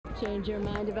Change your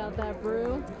mind about that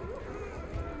brew?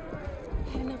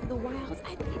 Had enough of the wilds.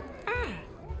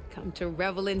 Come to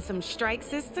revel in some strike,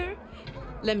 sister?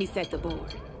 Let me set the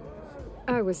board.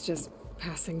 I was just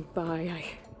passing by.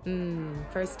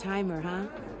 First timer, huh?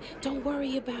 Don't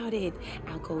worry about it.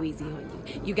 I'll go easy on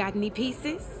you. You got any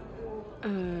pieces?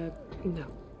 No.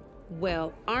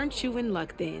 Well, aren't you in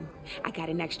luck then? I got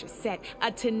an extra set,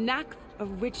 a Tanakh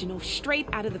original straight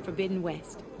out of the Forbidden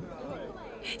West.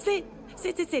 Sit.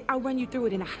 I'll run you through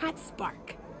it in a hot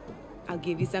spark. I'll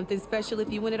give you something special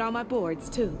if you win it on my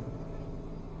boards, too.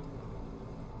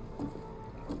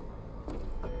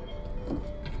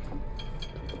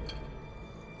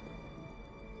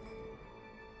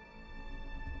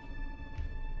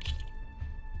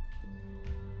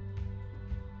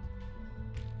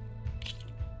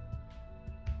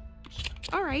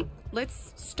 All right,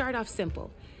 let's start off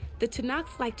simple. The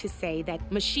Tanakh like to say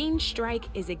that Machine Strike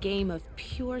is a game of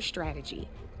pure strategy.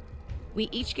 We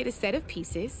each get a set of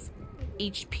pieces.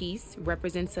 Each piece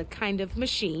represents a kind of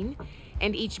machine,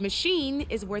 and each machine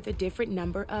is worth a different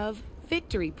number of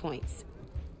victory points.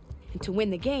 And to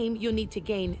win the game, you'll need to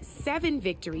gain 7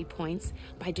 victory points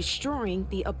by destroying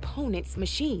the opponent's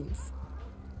machines.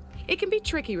 It can be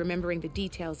tricky remembering the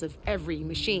details of every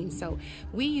machine, so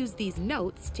we use these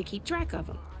notes to keep track of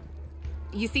them.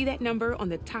 You see that number on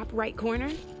the top right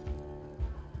corner?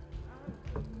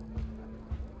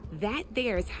 That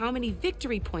there is how many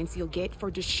victory points you'll get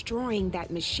for destroying that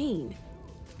machine.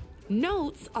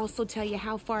 Notes also tell you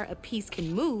how far a piece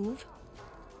can move,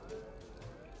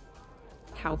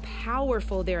 how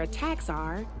powerful their attacks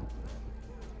are,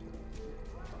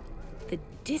 the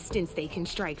distance they can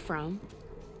strike from,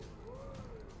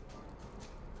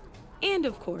 and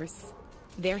of course,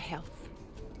 their health.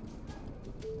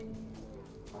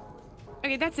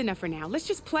 Okay, that's enough for now. Let's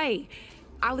just play.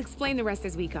 I'll explain the rest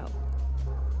as we go.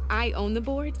 I own the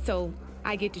board, so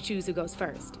I get to choose who goes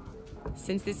first.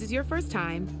 Since this is your first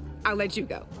time, I'll let you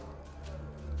go.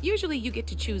 Usually you get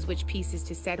to choose which pieces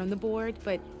to set on the board,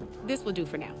 but this will do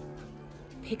for now.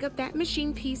 Pick up that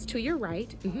machine piece to your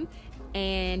right,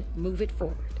 and move it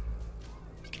forward.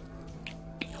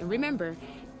 And remember,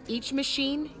 each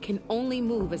machine can only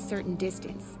move a certain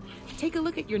distance. Take a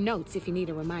look at your notes if you need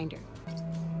a reminder.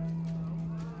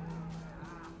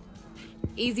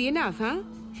 Easy enough, huh?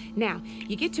 Now,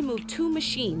 you get to move 2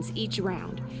 machines each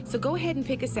round, so go ahead and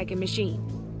pick a second machine.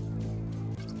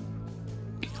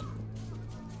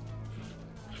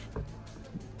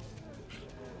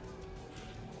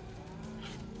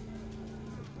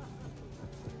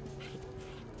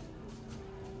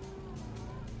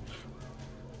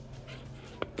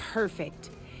 Perfect.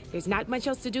 There's not much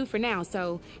else to do for now,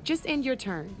 so just end your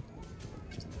turn.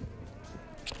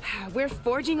 We're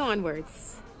forging onwards.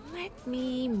 Let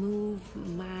me move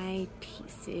my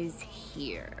pieces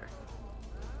here.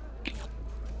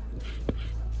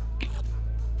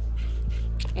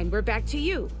 And we're back to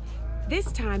you.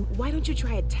 This time, why don't you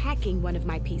try attacking one of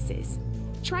my pieces?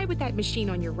 Try with that machine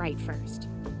on your right first.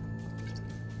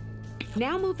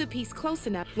 Now move the piece close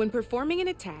enough. When performing an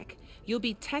attack, you'll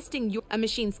be testing a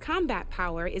machine's combat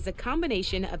power is a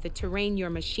combination of the terrain your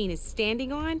machine is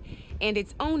standing on and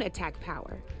its own attack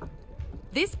power.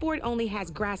 This board only has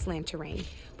grassland terrain,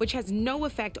 which has no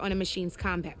effect on a machine's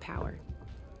combat power.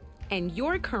 And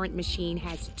your current machine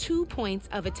has 2 points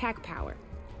of attack power.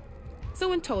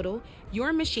 So in total,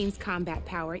 your machine's combat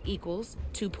power equals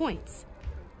 2 points.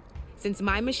 Since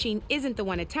my machine isn't the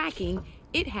one attacking,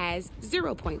 it has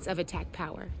 0 points of attack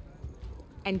power.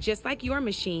 And just like your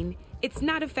machine, it's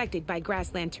not affected by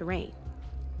grassland terrain.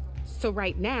 So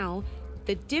right now,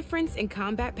 the difference in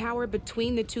combat power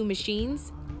between the 2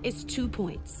 machines is 2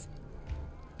 points.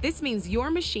 This means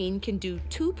your machine can do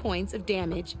 2 points of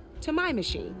damage to my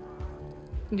machine.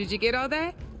 Did you get all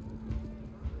that?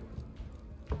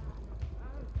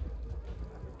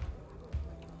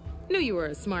 Knew you were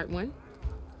a smart one.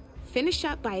 Finish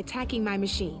up by attacking my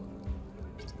machine.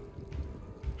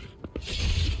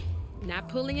 Not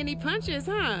pulling any punches,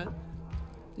 huh?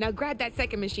 Now grab that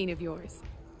second machine of yours.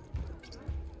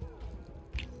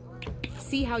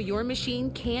 See how your machine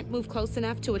can't move close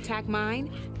enough to attack mine?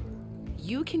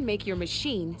 You can make your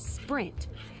machine sprint.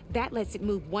 That lets it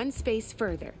move 1 space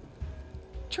further.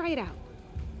 Try it out.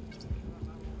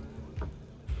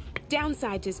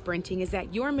 Downside to sprinting is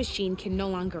that your machine can no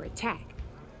longer attack.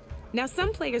 Now,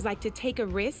 some players like to take a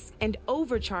risk and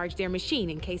overcharge their machine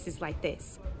in cases like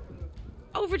this.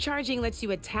 Overcharging lets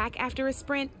you attack after a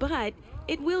sprint, but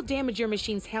it will damage your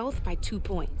machine's health by 2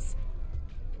 points.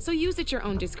 So use at your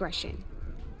own discretion.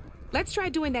 Let's try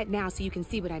doing that now so you can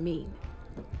see what I mean.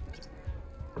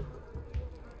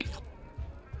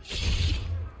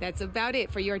 That's about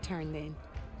it for your turn then.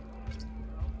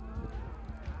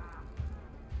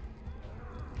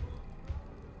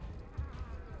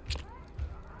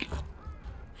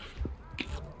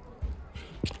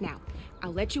 Now,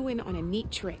 I'll let you in on a neat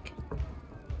trick.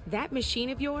 That machine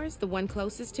of yours, the one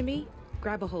closest to me,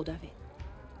 grab a hold of it.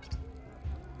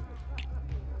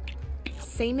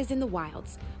 Same as in the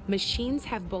wilds, machines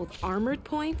have both armored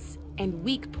points and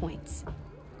weak points.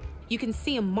 You can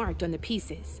see them marked on the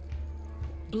pieces.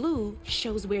 Blue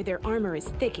shows where their armor is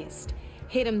thickest.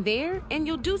 Hit them there and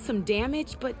you'll do some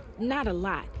damage, but not a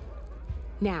lot.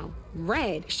 Now,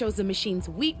 red shows the machine's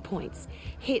weak points.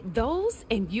 Hit those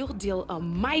and you'll deal a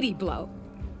mighty blow.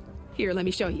 Here, let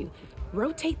me show you.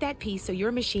 Rotate that piece so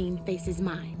your machine faces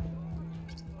mine.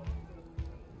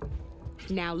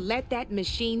 Now let that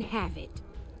machine have it.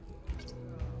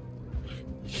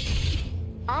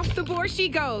 Off the board she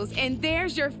goes, and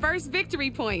there's your first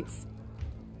victory points.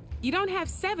 You don't have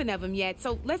 7 of them yet,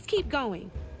 so let's keep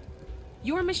going.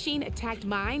 Your machine attacked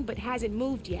mine, but hasn't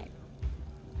moved yet.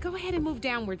 Go ahead and move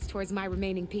downwards towards my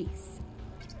remaining piece.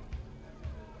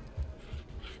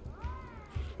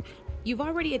 You've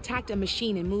already attacked a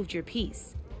machine and moved your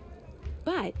piece.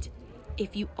 But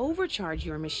if you overcharge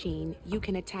your machine, you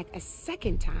can attack a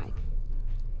second time.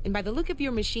 And by the look of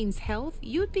your machine's health,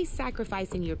 you'd be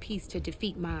sacrificing your piece to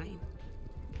defeat mine.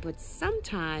 But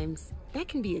sometimes that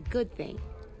can be a good thing.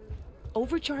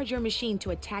 Overcharge your machine to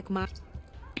attack mine.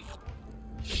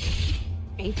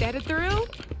 Ain't that a thrill?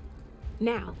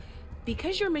 Now,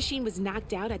 because your machine was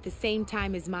knocked out at the same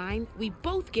time as mine, we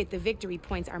both get the victory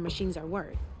points our machines are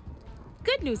worth.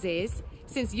 Good news is,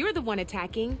 since you're the one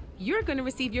attacking, you're gonna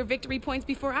receive your victory points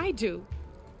before I do.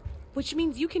 Which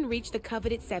means you can reach the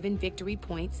coveted 7 victory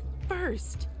points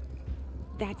first.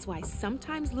 That's why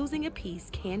sometimes losing a piece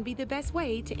can be the best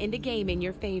way to end a game in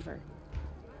your favor.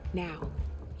 Now,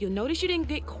 you'll notice you didn't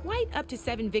get quite up to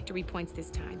 7 victory points this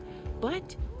time,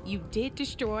 but you did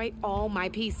destroy all my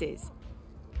pieces.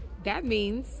 That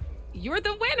means you're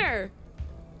the winner!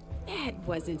 That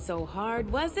wasn't so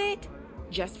hard, was it?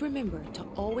 Just remember to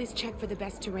always check for the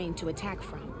best terrain to attack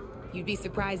from. You'd be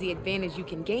surprised the advantage you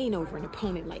can gain over an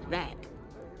opponent like that.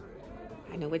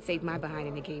 I know it saved my behind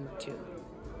in a game or two.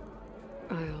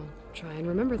 I'll try and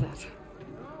remember that.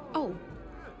 Oh,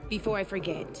 before I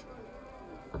forget,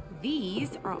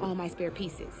 these are all my spare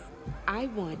pieces. I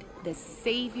want the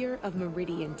Savior of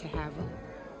Meridian to have them.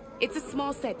 It's a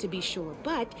small set to be sure,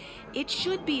 but it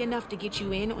should be enough to get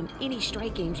you in on any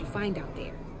strike games you find out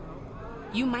there.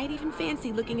 You might even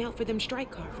fancy looking out for them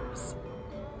strike carvers.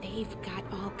 They've got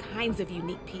all kinds of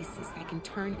unique pieces that can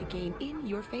turn a game in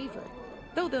your favor,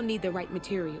 though they'll need the right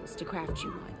materials to craft you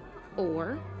one.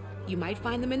 Or you might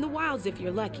find them in the wilds if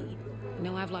you're lucky. I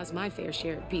know I've lost my fair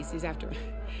share of pieces after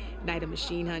a night of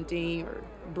machine hunting or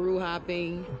brew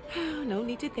hopping. No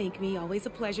need to thank me. Always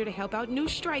a pleasure to help out new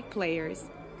strike players.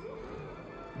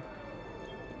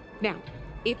 Now,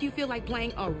 if you feel like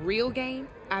playing a real game,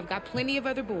 I've got plenty of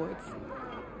other boards.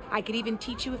 I could even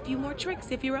teach you a few more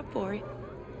tricks if you're up for it.